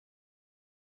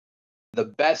The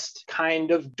best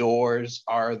kind of doors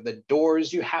are the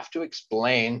doors you have to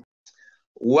explain.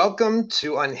 Welcome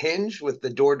to Unhinged with the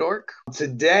Door Dork.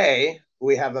 Today,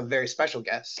 we have a very special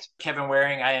guest. Kevin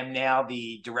Waring. I am now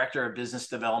the Director of Business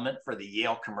Development for the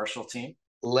Yale commercial team.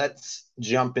 Let's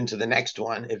jump into the next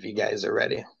one if you guys are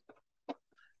ready.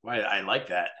 Well, I like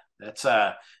that. That's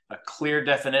a clear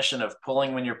definition of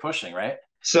pulling when you're pushing, right?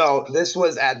 So this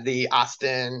was at the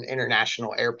Austin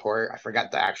International Airport. I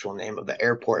forgot the actual name of the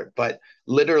airport, but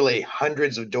literally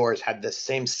hundreds of doors had the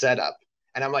same setup.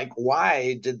 And I'm like,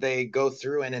 why did they go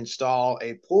through and install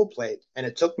a pull plate? And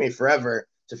it took me forever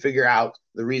to figure out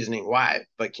the reasoning why.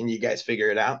 But can you guys figure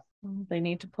it out? They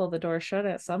need to pull the door shut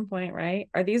at some point, right?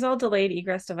 Are these all delayed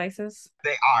egress devices?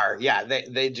 They are. Yeah,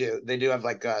 they do. They do have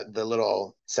like the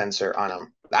little sensor on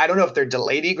them. I don't know if they're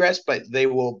delayed egress, but they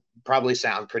will probably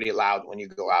sound pretty loud when you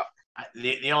go out.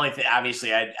 The only thing,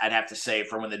 obviously, I'd have to say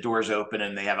for when the doors open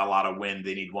and they have a lot of wind,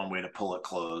 they need one way to pull it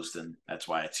closed, and that's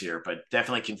why it's here. But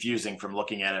definitely confusing from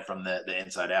looking at it from the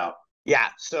inside out. Yeah,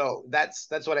 so that's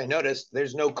what I noticed.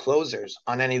 There's no closers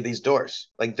on any of these doors.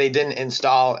 Like they didn't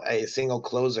install a single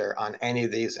closer on any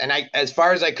of these. And as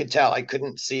far as I could tell, I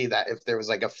couldn't see that if there was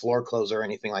like a floor closer or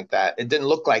anything like that. It didn't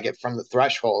look like it from the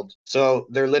threshold. So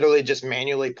they're literally just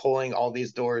manually pulling all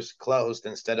these doors closed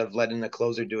instead of letting the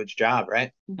closer do its job,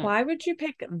 right? Why would you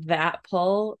pick that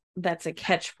pull that's a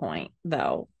catch point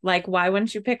though? Like why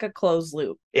wouldn't you pick a closed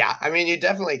loop? Yeah, I mean you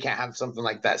definitely can't have something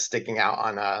like that sticking out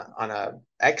on a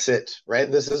exit, right?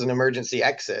 This is an emergency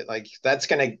exit. Like that's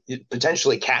going to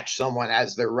potentially catch someone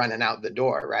as they're running out the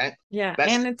door, right? Yeah,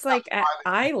 and it's like at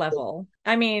eye level.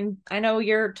 I mean, I know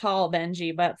you're tall,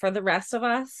 Benji, but for the rest of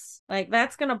us, like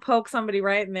that's going to poke somebody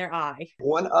right in their eye.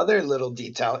 One other little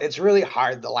detail, it's really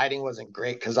hard. The lighting wasn't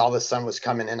great because all the sun was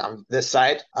coming in on this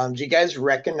side. Do you guys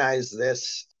recognize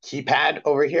this keypad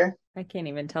over here? I can't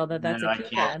even tell that that's No, a I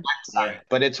keypad. can't. Sorry,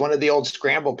 but it's one of the old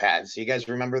scramble pads. You guys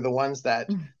remember the ones that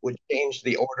would change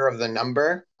the order of the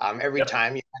number every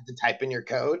time you had to type in your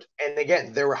code? And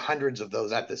again, there were hundreds of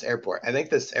those at this airport. I think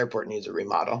this airport needs a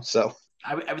remodel. So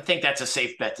I would think that's a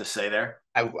safe bet to say there.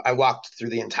 I walked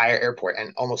through the entire airport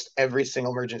and almost every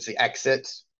single emergency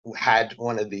exit had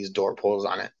one of these door pulls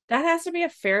on it. That has to be a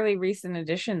fairly recent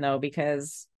addition though,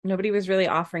 because nobody was really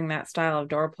offering that style of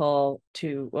door pull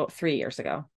 3 years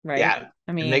ago, right? Yeah.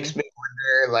 I mean, it makes me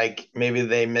wonder, like maybe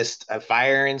they missed a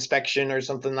fire inspection or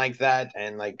something like that,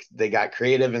 and like they got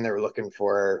creative and they were looking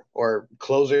for, or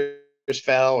closers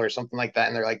fell or something like that,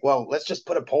 and they're like, well, let's just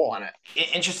put a pole on it.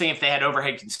 Interesting if they had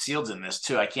overhead concealed in this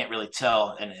too. I can't really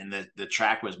tell, and the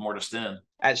track was mortised in.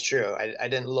 That's true. I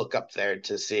didn't look up there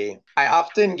to see. I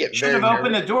often get Should have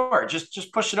opened the door.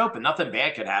 Just push it open. Nothing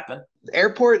bad could happen.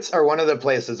 Airports are one of the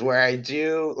places where I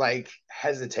do like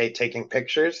hesitate taking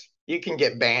pictures. You can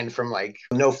get banned from like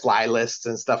no fly lists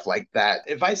and stuff like that.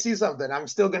 If I see something, I'm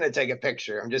still going to take a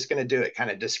picture. I'm just going to do it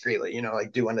kind of discreetly,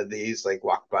 like do one of these, like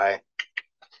walk by.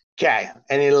 Okay.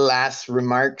 Any last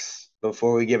remarks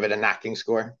before we give it a knocking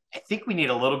score? I think we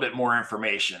need a little bit more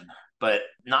information, but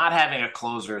not having a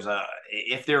closer is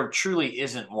if there truly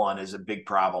isn't one, is a big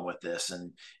problem with this.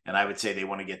 And I would say they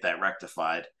want to get that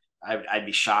rectified. I'd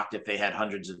be shocked if they had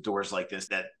hundreds of doors like this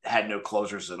that had no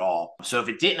closers at all. So if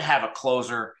it didn't have a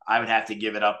closer, I would have to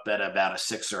give it up at about a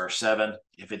 6 or a 7.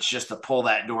 If it's just to pull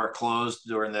that door closed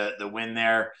during the wind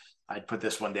there, I'd put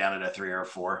this one down at a 3 or a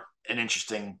 4. An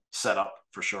interesting setup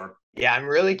for sure. Yeah, I'm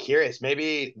really curious.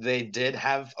 Maybe they did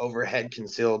have overhead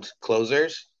concealed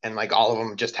closers and like all of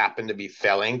them just happened to be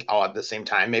failing all at the same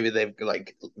time. Maybe they've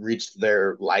like reached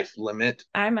their life limit.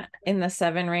 I'm in the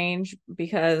 7 range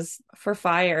because for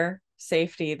fire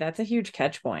safety, that's a huge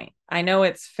catch point. I know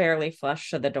it's fairly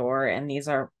flush to the door and these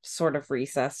are sort of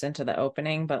recessed into the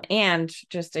opening, and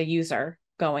just a user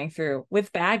going through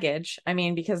with baggage. I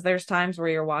mean, because there's times where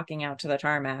you're walking out to the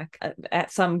tarmac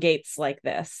at some gates like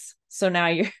this. So now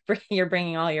you're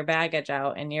bringing all your baggage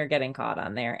out and you're getting caught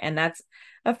on there. And that's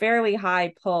a fairly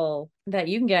high pull that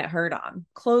you can get hurt on.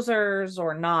 Closers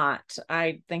or not,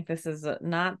 I think this is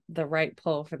not the right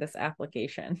pull for this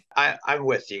application. I'm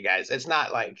with you guys. It's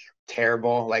not like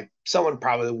terrible. Like someone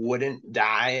probably wouldn't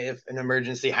die if an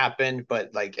emergency happened,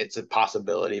 but like it's a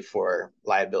possibility for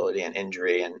liability and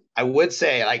injury. And I would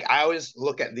say, like, I always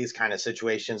look at these kind of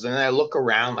situations and then I look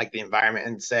around like the environment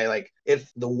and say, like,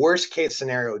 if the worst case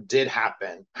scenario did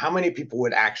happen, how many people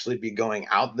would actually be going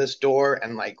out this door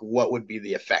and like what would be the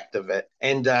the effect of it.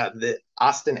 And the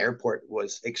Austin airport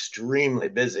was extremely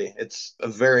busy. It's a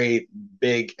very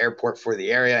big airport for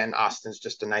the area, and Austin's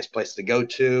just a nice place to go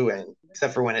to, and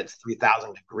except for when it's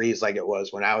 3,000 degrees like it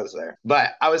was when I was there.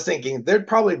 But I was thinking there'd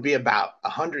probably be about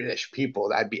 100-ish people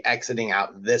that'd be exiting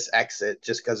out this exit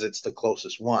just because it's the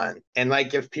closest one. And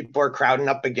like if people are crowding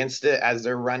up against it as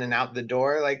they're running out the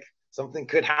door, like something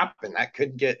could happen that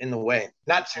could get in the way.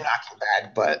 Not too knocking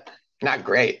bad, but not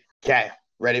great. Okay,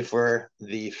 ready for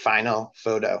the final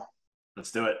photo.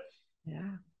 Let's do it.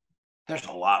 Yeah. There's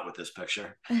a lot with this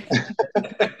picture.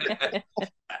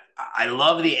 I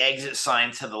love the exit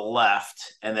sign to the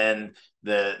left, and then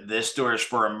this door is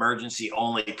for emergency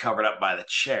only, covered up by the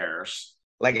chairs.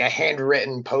 Like a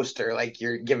handwritten poster, like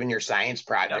you're giving your science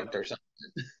project or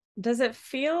something. Does it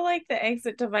feel like the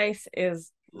exit device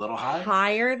is A little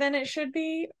higher than it should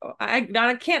be?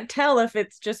 I can't tell if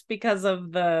it's just because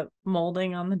of the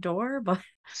molding on the door, but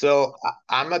So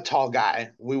I'm a tall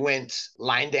guy. We went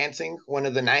line dancing one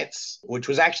of the nights, which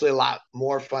was actually a lot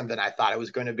more fun than I thought it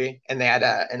was going to be. And they had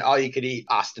an all-you-could-eat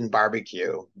Austin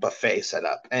barbecue buffet set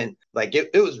up, and like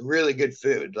it was really good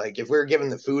food. Like if we were giving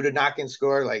the food a knocking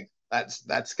score, like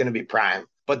that's going to be prime.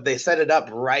 But they set it up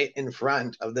right in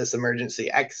front of this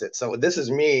emergency exit. So this is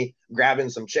me grabbing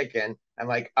some chicken. I'm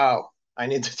like, oh, I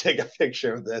need to take a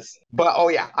picture of this. But oh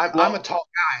yeah, I'm a tall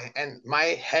guy, and my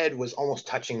head was almost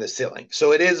touching the ceiling.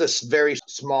 So it is a very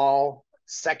small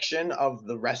section of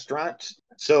the restaurant.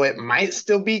 So it might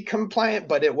still be compliant,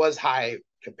 but it was high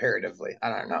comparatively. I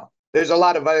don't know. There's a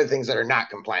lot of other things that are not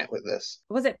compliant with this.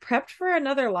 was it prepped for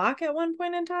another lock at one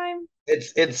point in time?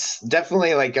 It's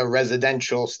definitely like a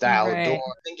residential style Right. door.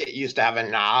 I think it used to have a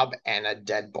knob and a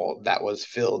deadbolt that was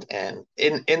filled in.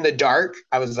 In the dark,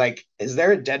 I was like, is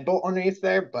there a deadbolt underneath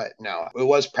there? But no, it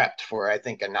was prepped for, I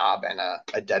think, a knob and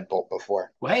a deadbolt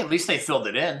before. Well, hey, at least they filled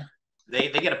it in. They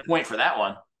get a point for that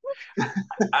one.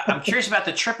 I'm curious about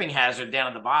the tripping hazard down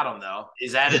at the bottom, though.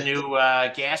 Is that a new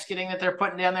gasketing that they're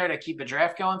putting down there to keep a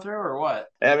draft going through, or what?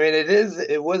 I mean,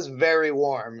 it was very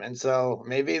warm, and so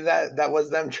maybe that was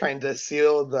them trying to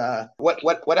seal the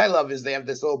what I love is they have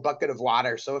this little bucket of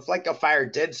water. So if like a fire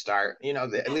did start,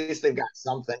 at least they've got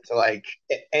something to like.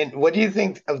 And what do you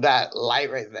think of that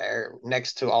light right there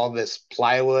next to all this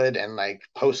plywood and like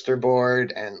poster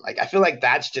board, and like I feel like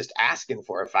that's just asking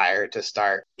for a fire to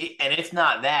start. And if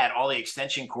not that, all the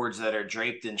extension cords that are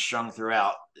draped and strung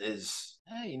throughout is,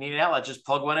 hey, you need an outlet, just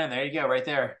plug one in. There you go, right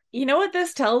there. You know what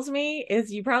this tells me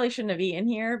is you probably shouldn't have eaten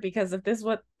here, because if this is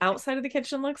what outside of the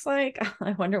kitchen looks like,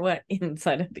 I wonder what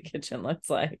inside of the kitchen looks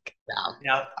like.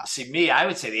 Now, see, me, I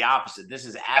would say the opposite. This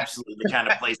is absolutely the kind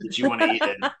of place that you want to eat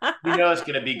in. You know it's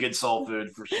going to be good soul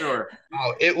food for sure.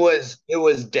 Oh, it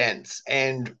was dense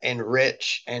and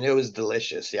rich, and it was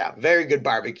delicious. Yeah, very good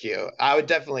barbecue. I would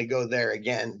definitely go there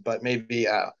again, but maybe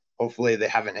hopefully they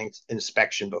have an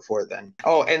inspection before then.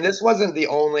 Oh, and this wasn't the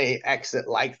only exit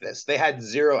like this. They had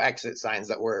 0 exit signs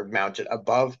that were mounted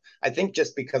above. I think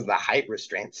just because of the height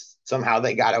restraints, somehow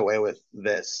they got away with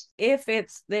this. If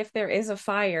there is a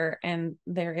fire and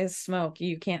there is smoke,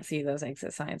 you can't see those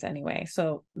exit signs anyway.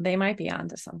 So they might be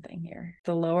onto something here.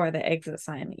 The lower the exit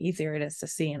sign, the easier it is to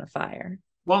see in a fire.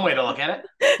 One way to look at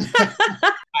it.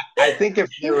 I think if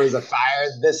there was a fire,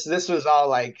 this was all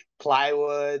like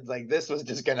plywood. Like this was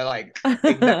just gonna like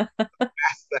ignite.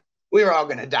 We were all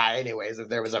gonna die anyways if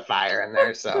there was a fire in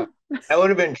there. So that would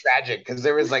have been tragic because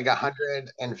there was like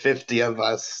 150 of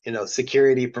us,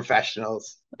 security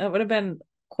professionals. That would have been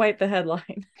quite the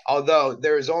headline. Although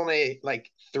there was only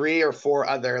like 3 or 4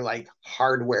 other like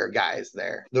hardware guys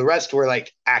there. The rest were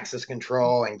like access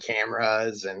control and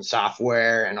cameras and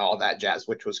software and all that jazz,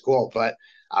 which was cool. But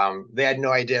they had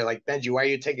no idea. Like, Benji, why are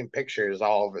you taking pictures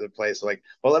all over the place? Like,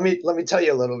 well, let me tell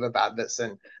you a little bit about this.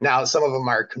 And now some of them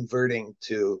are converting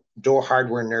to door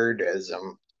hardware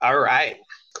nerdism. All right.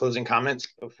 Closing comments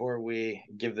before we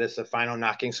give this a final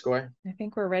knocking score. I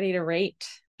think we're ready to rate.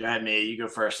 Go ahead, Mia. You go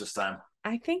first this time.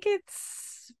 I think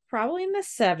it's probably in the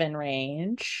 7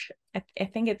 range. I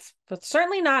think it's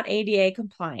certainly not ADA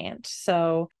compliant.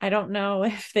 So I don't know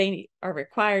if they are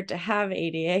required to have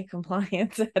ADA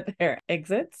compliance at their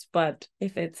exits, but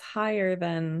if it's higher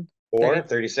than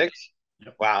 36.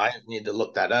 Yep. Wow, I need to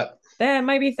look that up. That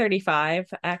might be 35,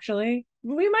 actually.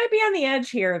 We might be on the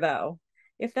edge here, though.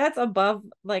 If that's above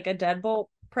like a deadbolt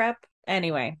prep.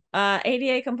 Anyway,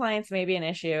 ADA compliance may be an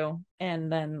issue,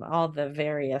 and then all the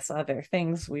various other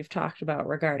things we've talked about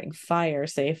regarding fire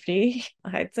safety.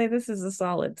 I'd say this is a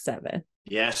solid 7.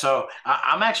 Yeah, so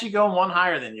I'm actually going one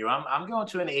higher than you. I'm going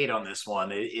to an 8 on this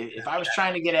one. If I was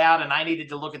trying to get out and I needed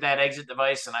to look at that exit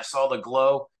device and I saw the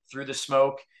glow through the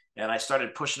smoke, and I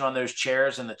started pushing on those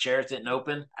chairs and the chairs didn't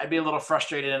open, I'd be a little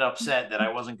frustrated and upset that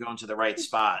I wasn't going to the right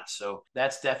spot. So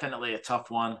that's definitely a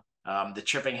tough one. The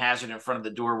tripping hazard in front of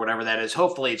the door, whatever that is,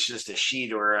 hopefully it's just a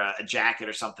sheet or a jacket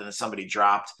or something that somebody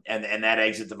dropped. And that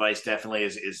exit device definitely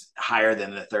is higher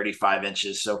than the 35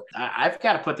 inches. So I've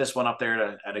got to put this one up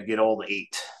there at a good old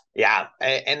 8. Yeah,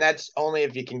 and that's only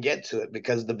if you can get to it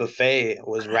because the buffet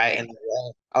was right in the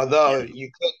way. Although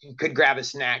you could grab a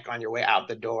snack on your way out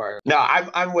the door. No,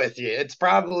 I'm with you. It's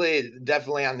probably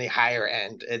definitely on the higher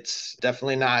end. It's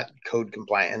definitely not code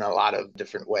compliant in a lot of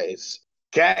different ways.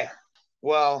 Okay.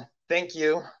 Well, thank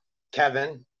you,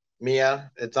 Kevin,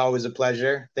 Mia. It's always a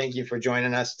pleasure. Thank you for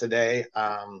joining us today.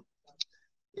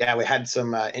 Yeah, we had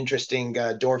some interesting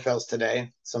door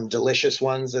today, some delicious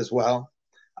ones as well.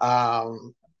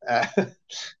 Um, uh,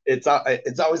 it's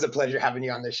always a pleasure having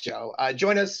you on this show.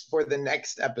 Join us for the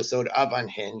next episode of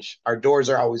Unhinged. Our doors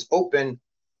are always open,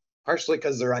 partially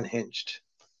because they're unhinged.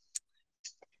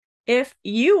 If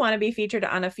you want to be featured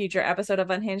on a future episode of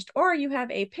Unhinged, or you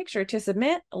have a picture to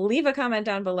submit, leave a comment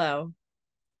down below.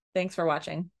 Thanks for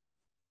watching.